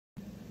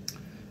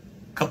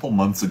A couple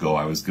months ago,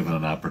 I was given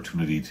an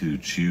opportunity to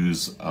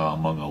choose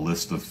among a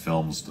list of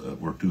films that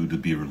were due to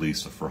be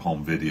released for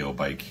home video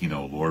by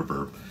Kino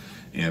Lorber.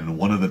 And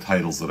one of the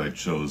titles that I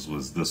chose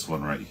was this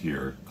one right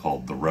here,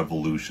 called The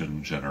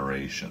Revolution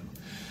Generation.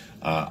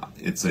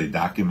 It's a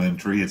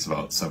documentary. It's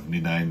about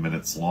 79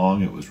 minutes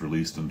long. It was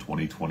released in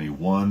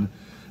 2021.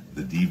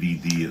 The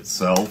DVD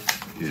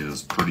itself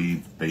is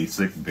pretty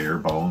basic, bare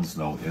bones,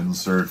 no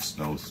inserts,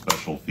 no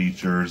special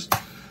features.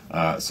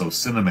 So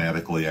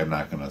cinematically, I'm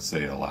not going to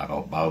say a lot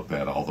about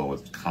that, although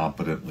it's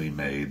competently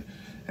made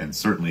and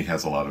certainly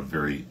has a lot of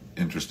very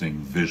interesting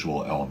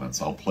visual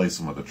elements. I'll play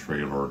some of the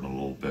trailer in a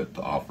little bit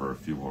to offer a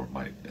few more of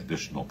my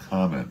additional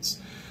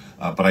comments.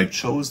 But I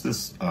chose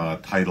this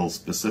title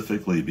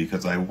specifically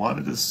because I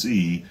wanted to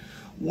see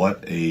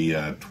what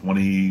a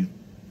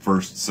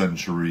 21st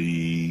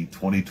century,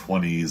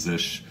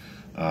 2020s-ish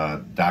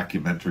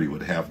documentary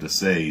would have to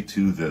say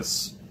to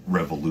this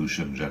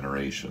revolution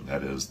generation.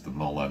 That is, the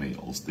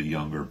millennials, the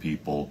younger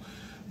people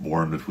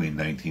born between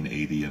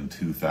 1980 and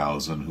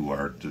 2000 who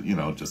are, you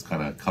know, just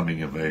kind of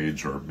coming of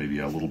age, or maybe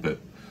a little bit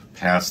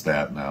past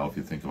that now if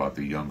you think about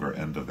the younger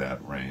end of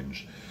that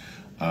range.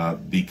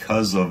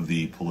 Because of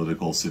the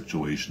political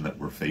situation that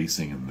we're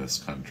facing in this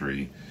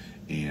country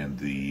and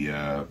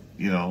the,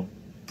 you know,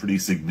 pretty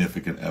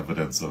significant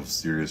evidence of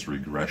serious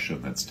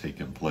regression that's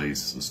taken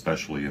place,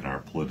 especially in our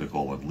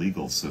political and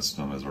legal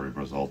system as a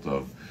result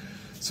of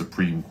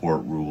Supreme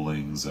Court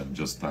rulings and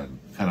just kind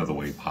of the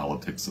way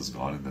politics has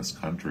gone in this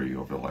country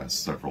over the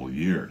last several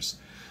years.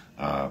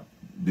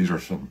 These are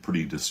some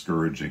pretty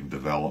discouraging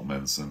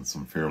developments and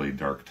some fairly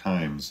dark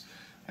times,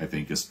 I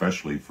think,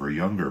 especially for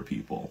younger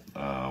people.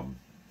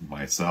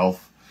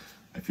 Myself,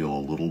 I feel a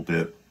little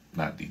bit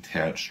not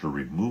detached or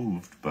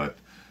removed, but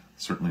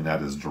certainly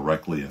not as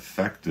directly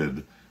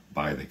affected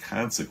by the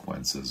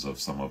consequences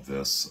of some of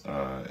this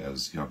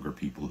as younger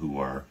people who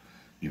are,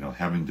 you know,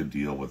 having to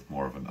deal with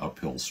more of an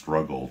uphill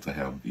struggle to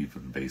have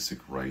even basic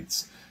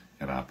rights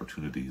and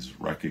opportunities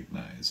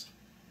recognized.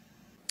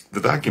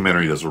 The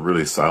documentary does a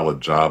really solid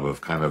job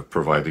of kind of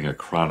providing a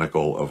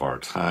chronicle of our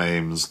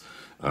times,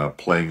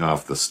 playing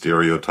off the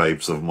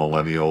stereotypes of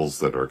millennials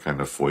that are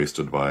kind of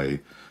foisted by,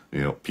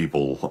 you know,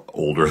 people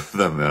older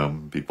than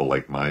them, people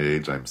like my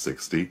age, I'm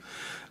 60,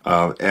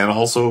 and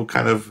also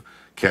kind of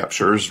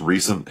captures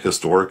recent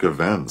historic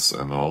events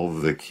and all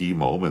of the key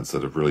moments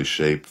that have really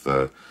shaped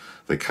the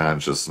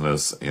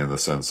consciousness and the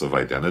sense of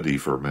identity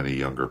for many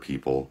younger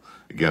people,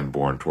 again,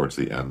 born towards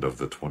the end of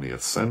the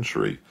 20th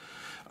century.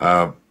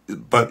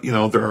 But, you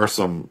know, there are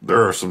some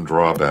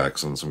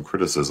drawbacks and some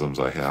criticisms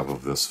I have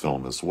of this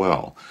film as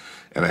well.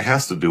 And it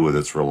has to do with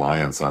its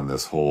reliance on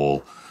this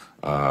whole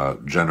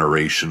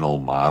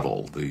generational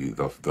model,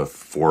 the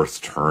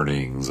fourth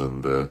turnings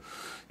and the,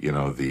 you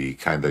know, the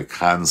kind of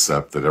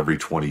concept that every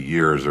 20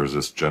 years there's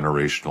this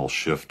generational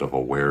shift of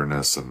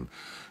awareness and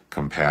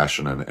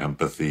compassion and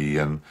empathy.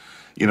 And,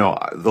 you know,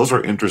 those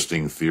are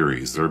interesting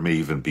theories. There may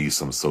even be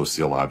some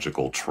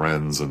sociological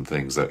trends and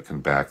things that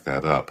can back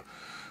that up.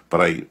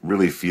 But I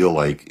really feel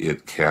like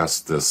it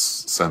casts this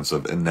sense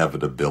of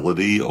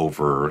inevitability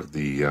over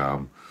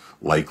the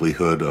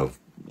likelihood of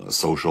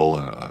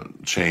social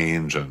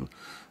change and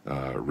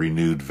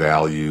renewed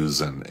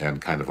values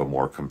and kind of a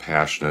more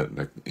compassionate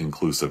and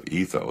inclusive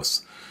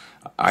ethos.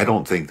 I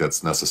don't think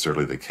that's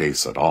necessarily the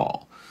case at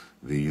all.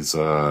 These,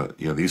 you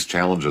know, these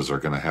challenges are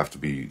going to have to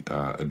be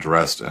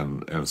addressed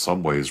and in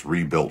some ways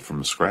rebuilt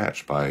from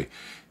scratch by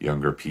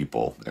younger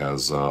people,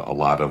 as a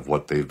lot of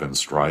what they've been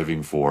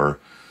striving for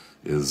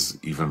is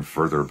even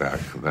further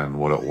back than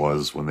what it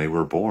was when they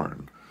were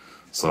born.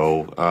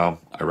 So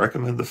I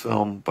recommend the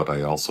film, but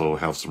I also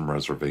have some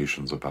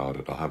reservations about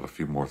it. I'll have a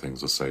few more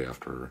things to say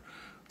after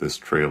this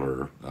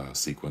trailer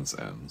sequence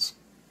ends.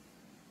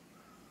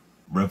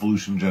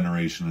 Revolution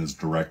Generation is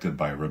directed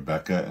by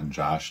Rebecca and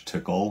Josh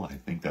Tickle. I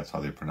think that's how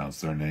they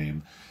pronounce their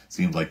name.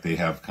 Seems like they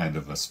have kind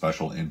of a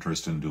special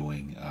interest in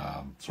doing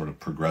sort of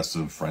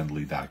progressive,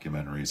 friendly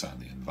documentaries on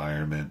the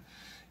environment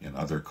and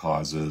other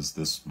causes.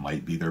 This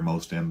might be their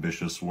most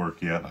ambitious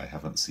work yet. I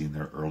haven't seen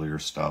their earlier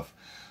stuff,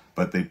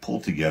 but they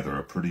pulled together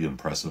a pretty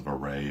impressive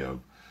array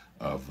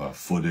of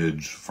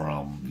footage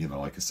from, you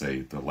know, like I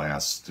say, the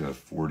last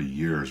 40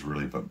 years,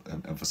 really, but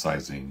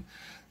emphasizing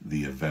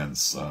the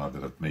events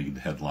that have made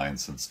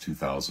headlines since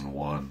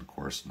 2001, of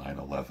course,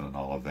 9/11 and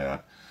all of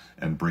that,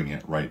 and bring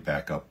it right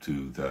back up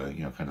to the,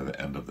 you know, kind of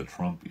the end of the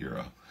Trump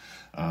era.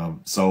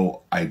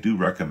 So I do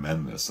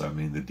recommend this. I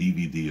mean, the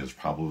DVD is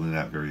probably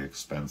not very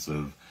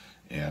expensive,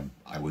 and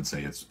I would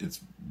say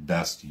its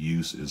best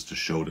use is to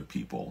show to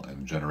people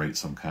and generate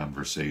some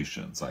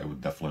conversations. I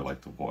would definitely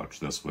like to watch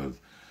this with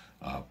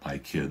my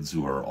kids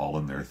who are all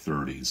in their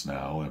 30s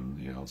now and,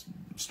 you know,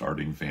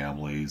 starting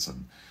families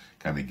and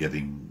kind of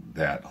getting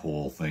that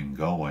whole thing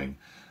going.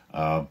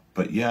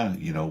 But yeah,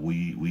 you know,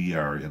 we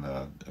are in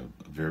a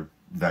very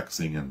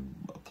vexing and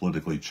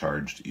politically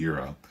charged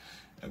era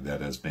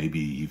that has maybe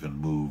even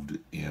moved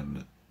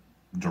in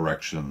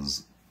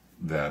directions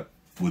that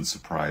would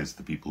surprise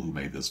the people who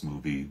made this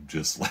movie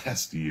just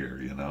last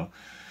year, you know.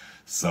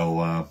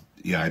 So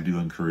yeah, I do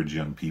encourage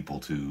young people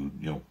to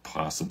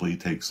possibly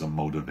take some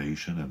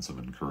motivation and some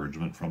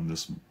encouragement from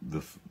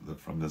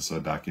this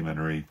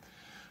documentary,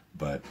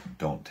 but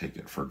don't take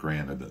it for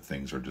granted that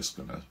things are just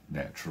going to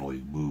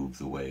naturally move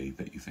the way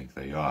that you think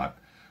they ought.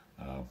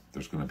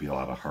 There's going to be a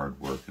lot of hard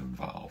work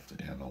involved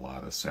and a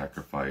lot of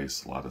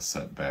sacrifice, a lot of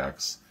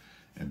setbacks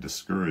and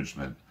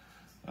discouragement.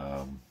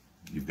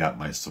 You've got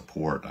my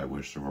support. I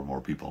wish there were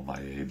more people my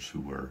age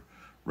who were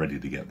ready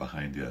to get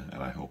behind you,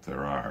 and I hope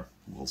there are.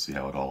 We'll see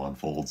how it all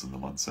unfolds in the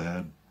months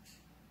ahead.